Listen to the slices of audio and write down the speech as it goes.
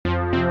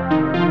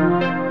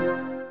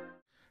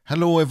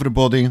Hello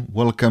everybody,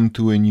 welcome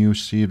to a new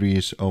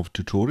series of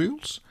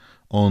tutorials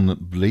on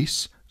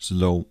Bleass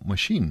Slow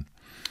Machine.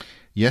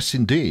 Yes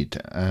indeed,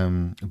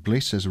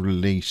 Bleass has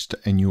released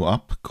a new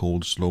app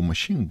called Slow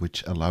Machine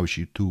which allows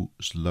you to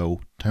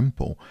slow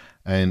tempo,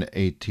 and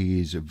it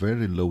is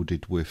very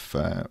loaded with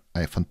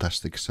a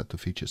fantastic set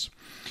of features.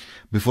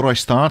 Before I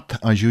start,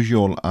 as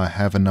usual, I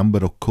have a number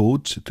of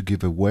codes to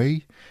give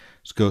away.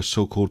 It's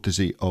so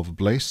courtesy of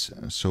Bleass,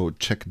 so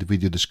check the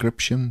video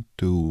description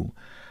to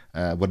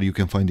where you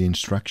can find the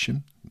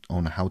instruction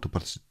on how to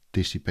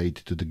participate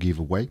to the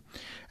giveaway,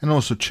 and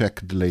also check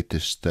the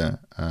latest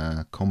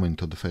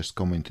comment or the first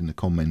comment in the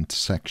comment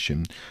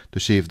section to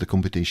see if the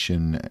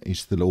competition is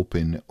still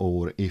open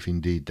or if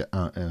indeed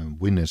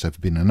winners have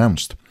been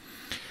announced.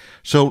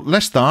 So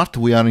let's start.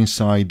 We are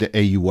inside the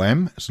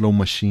AUM. Slow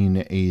Machine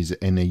is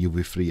an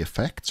AUV-free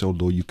effect,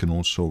 although you can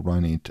also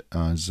run it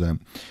as in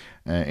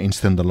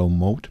standalone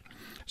mode.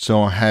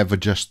 So I have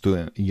just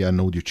here an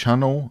audio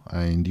channel,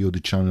 and the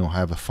audio channel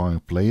have a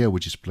file player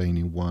which is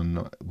playing one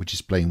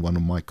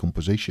of my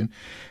composition,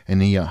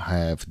 and here I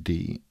have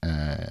the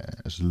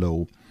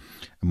Slow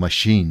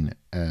Machine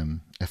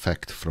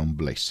effect from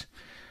Bleass.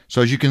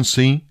 So as you can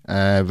see,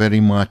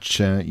 very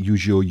much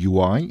usual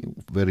UI,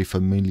 very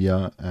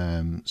familiar,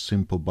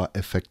 simple but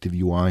effective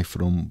UI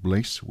from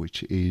Bleass,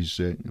 which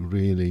is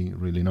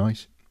really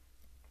nice.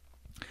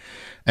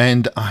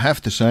 And I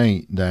have to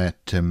say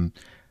that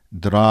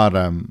there are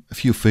a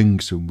few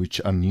things which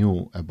are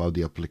new about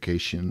the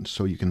application.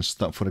 So you can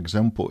start, for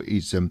example,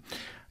 is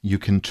you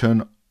can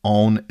turn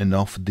on and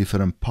off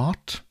different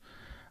part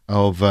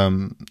of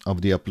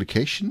the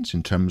applications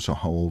in terms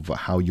of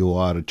how you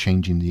are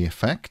changing the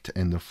effect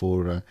and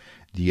therefore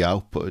the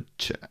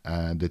output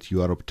that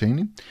you are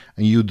obtaining,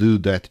 and you do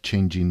that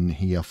changing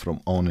here from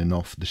on and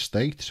off the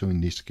state. So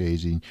in this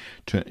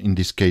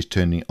case,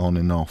 turning on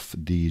and off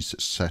this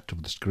set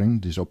of the screen,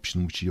 this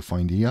option which you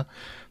find here,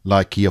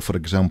 like here for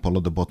example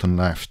at the bottom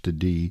left,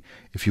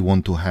 if you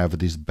want to have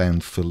this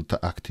band filter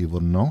active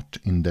or not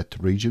in that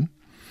region.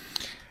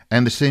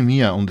 And the same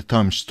here on the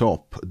time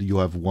stop, you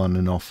have on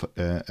and off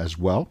as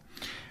well.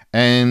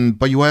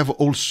 But you have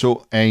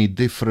also a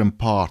different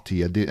part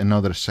here,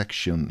 another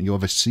section. You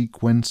have a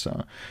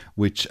sequencer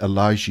which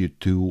allows you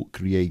to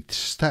create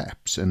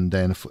steps, and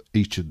then for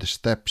each of the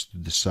steps to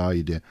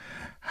decide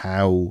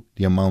how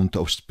the amount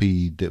of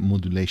speed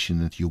modulation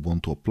that you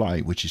want to apply,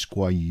 which is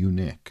quite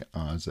unique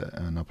as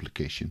an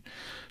application.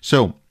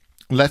 So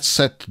let's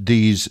set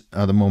these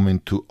at the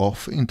moment to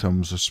off in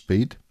terms of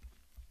speed.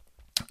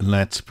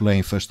 Let's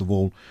play first of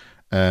all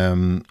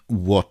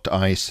what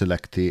I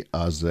selected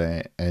as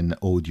an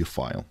audio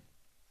file.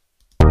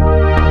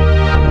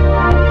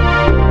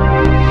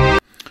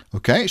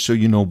 Okay, so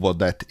you know what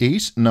that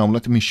is. Now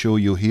let me show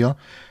you here.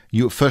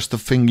 First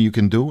thing you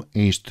can do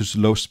is to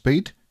slow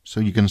speed. So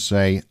you can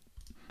say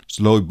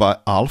slow by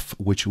half,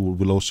 which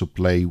will also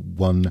play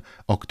one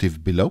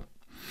octave below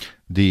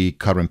the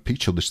current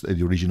pitch or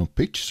the original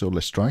pitch. So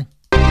let's try.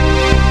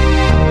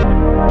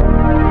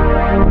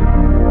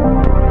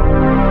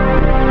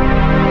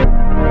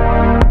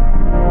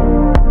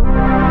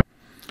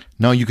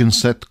 Now you can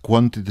set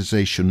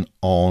quantization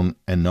on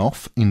and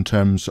off in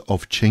terms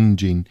of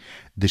changing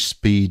the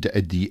speed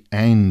at the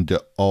end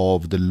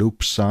of the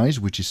loop size,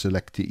 which is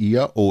selected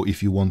here, or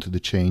if you wanted the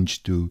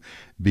change to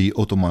be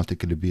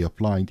automatically be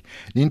applied.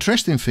 The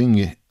interesting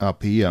thing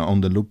up here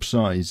on the loop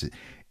size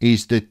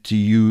is that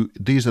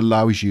this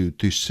allows you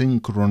to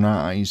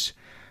synchronize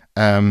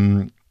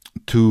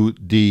to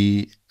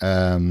the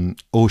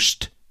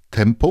host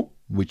tempo,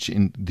 which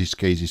in this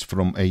case is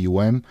from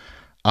AUM,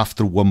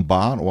 after 1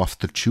 bar or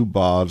after 2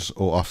 bars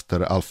or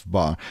after half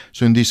bar.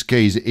 So in this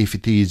case, if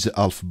it is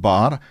half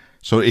bar,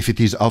 so if it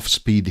is half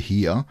speed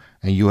here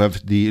and you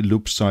have the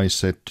loop size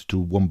set to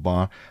 1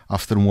 bar,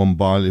 after 1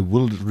 bar it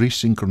will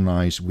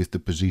resynchronize with the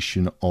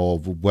position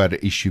of where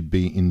it should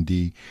be in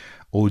the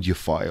audio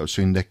file.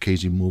 So in that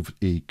case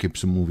it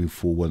keeps moving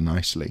forward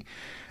nicely.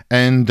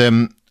 And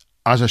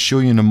as I show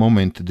you in a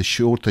moment, the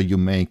shorter you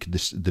make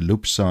the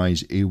loop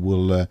size, it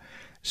will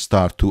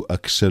start to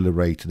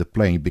accelerate the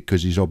playing,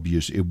 because it's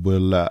obvious it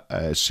will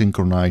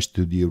synchronize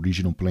to the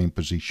original playing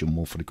position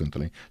more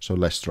frequently. So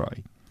let's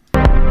try.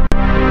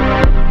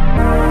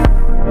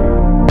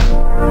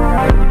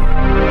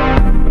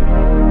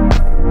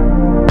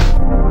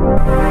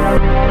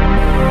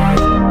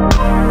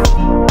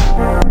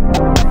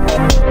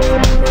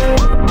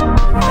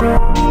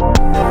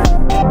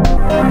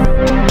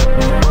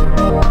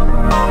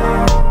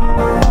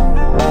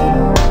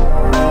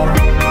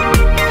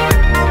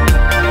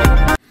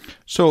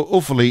 So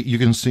hopefully you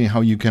can see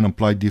how you can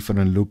apply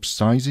different loop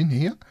sizing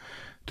here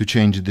to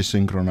change the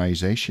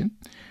synchronization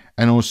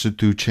and also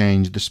to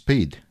change the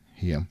speed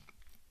here.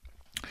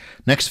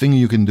 Next thing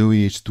you can do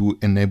is to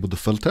enable the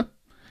filter.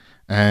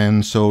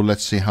 And so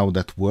let's see how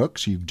that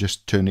works. You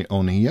just turn it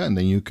on here, and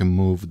then you can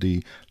move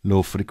the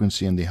low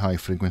frequency and the high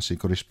frequency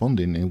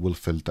corresponding, and it will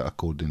filter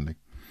accordingly.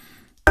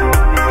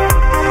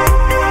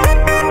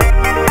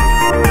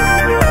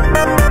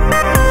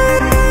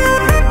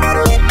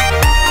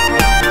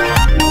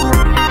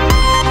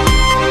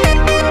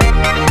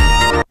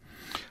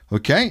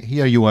 Okay,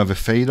 here you have a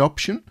fade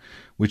option,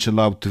 which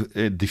allows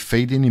the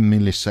fading in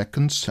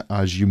milliseconds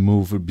as you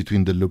move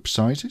between the loop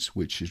sizes,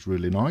 which is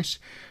really nice.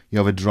 You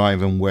have a dry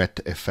and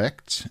wet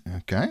effect,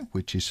 okay,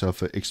 which is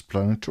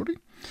self-explanatory.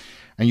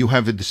 And you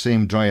have the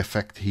same dry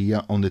effect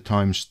here on the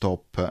time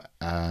stop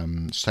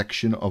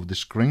section of the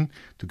screen,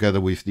 together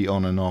with the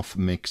on and off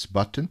mix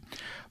button.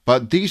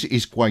 But this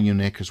is quite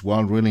unique as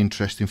well, really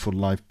interesting for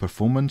live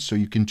performance. So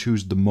you can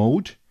choose the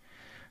mode.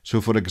 So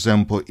for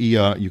example,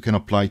 here you can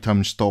apply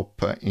time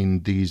stop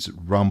in this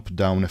ramp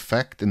down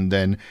effect, and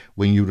then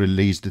when you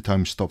release the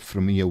time stop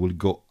from here, will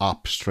go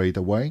up straight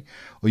away.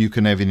 Or you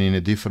can have it in a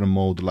different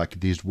mode like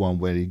this one,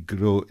 where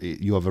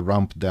you have a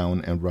ramp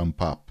down and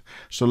ramp up.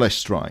 So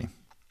let's try.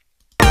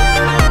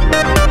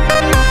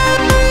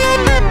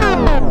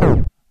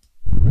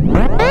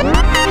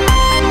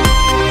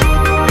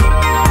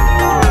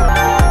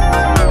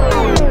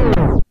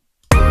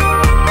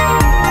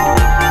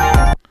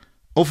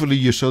 Hopefully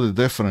you saw the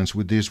difference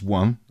with this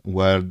one,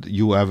 where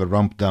you have a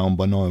ramp down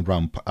but no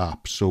ramp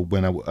up. So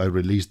when I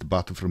released the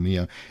button from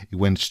here, it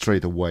went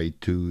straight away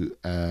to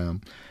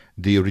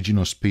the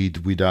original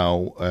speed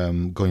without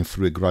going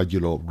through a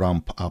gradual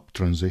ramp up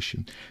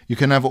transition. You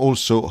can have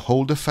also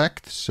hold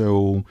effect,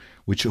 so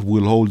which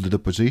will hold the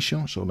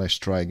position. So let's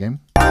try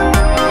again.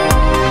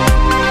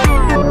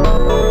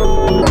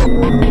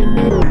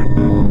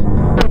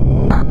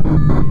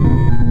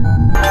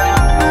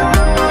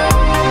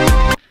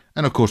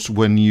 And of course,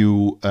 when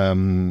you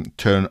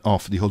turn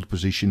off the hold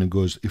position,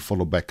 it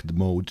follows back the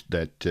mode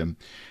that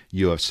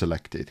you have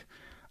selected.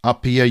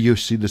 Up here, you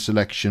see the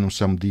selection of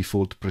some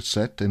default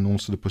preset and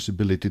also the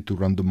possibility to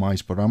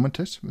randomize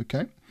parameters.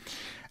 Okay,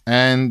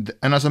 and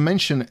as I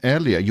mentioned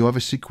earlier, you have a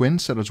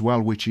sequencer as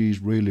well, which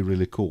is really,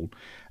 really cool.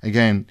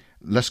 Again,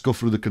 let's go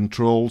through the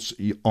controls,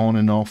 on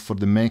and off for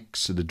the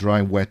mix, the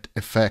dry wet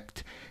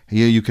effect.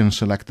 Here you can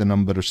select the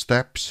number of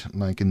steps,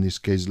 like in this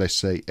case, let's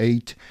say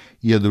 8.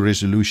 Here the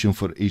resolution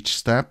for each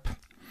step.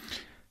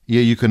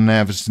 Here you can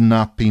have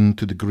snapping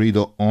to the grid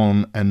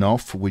on and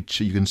off, which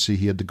you can see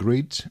here the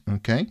grids.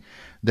 Okay.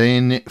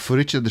 Then for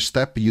each of the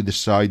step, you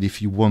decide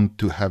if you want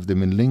to have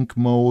them in link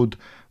mode,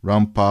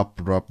 ramp up,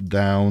 ramp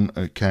down.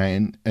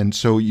 Okay, and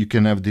so you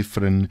can have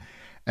different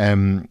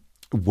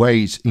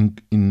ways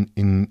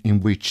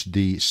in which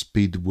the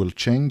speed will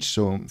change.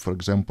 So for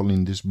example,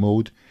 in this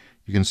mode,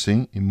 you can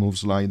see it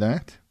moves like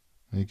that.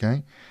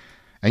 Okay,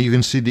 and you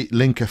can see the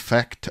link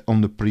effect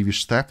on the previous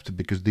step,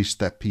 because this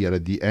step here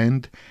at the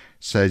end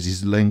says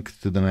is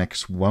linked to the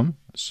next one.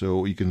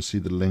 So you can see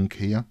the link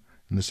here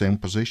in the same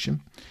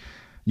position.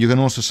 You can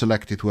also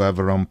select it to have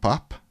a ramp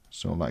up,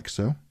 so like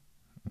so.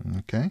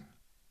 Okay.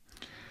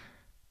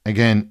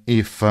 Again,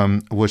 if I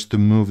was to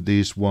move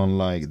this one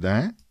like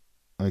that,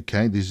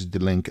 okay, this is the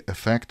link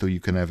effect, or you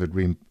can have it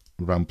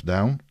ramp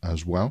down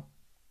as well.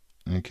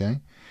 Okay.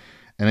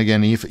 And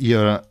again, if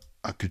here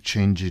I could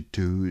change it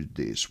to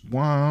this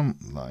one,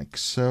 like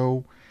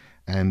so.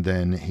 And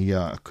then here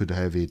I could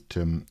have it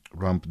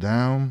ramp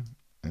down,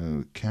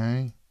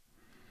 okay,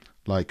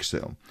 like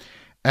so.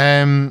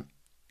 And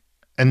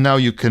now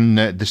you can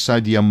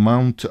decide the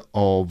amount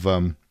of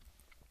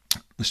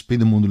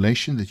speed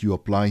modulation that you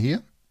apply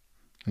here.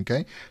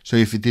 Okay, so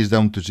if it is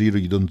down to 0,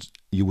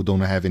 you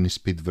don't have any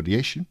speed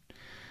variation.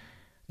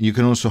 You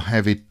can also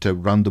have it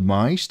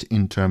randomized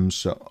in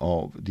terms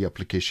of the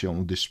application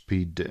of the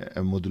speed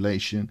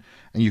modulation,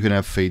 and you can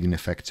have fading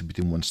effects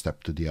between one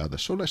step to the other.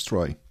 So let's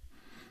try.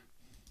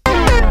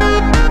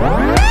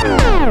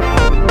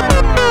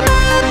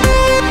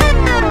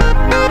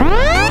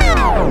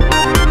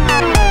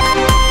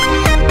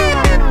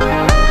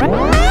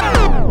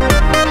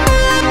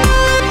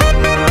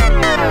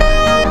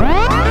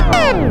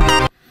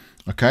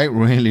 Okay,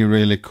 really,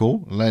 really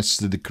cool. Let's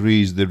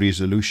decrease the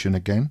resolution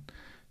again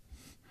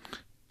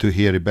to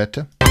hear it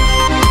better.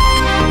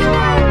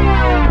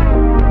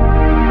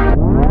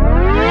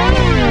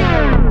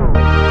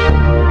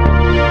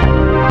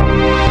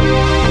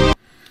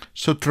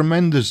 So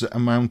tremendous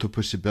amount of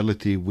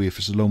possibility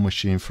with Slow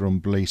Machine from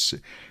Bleass.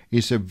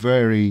 It's a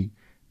very,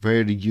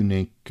 very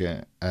unique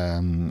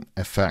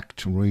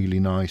effect. Really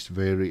nice,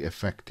 very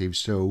effective.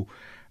 So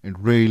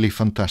really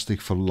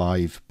fantastic for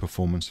live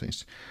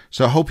performances.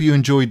 So I hope you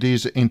enjoyed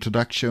this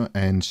introduction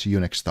and see you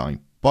next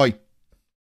time. Bye.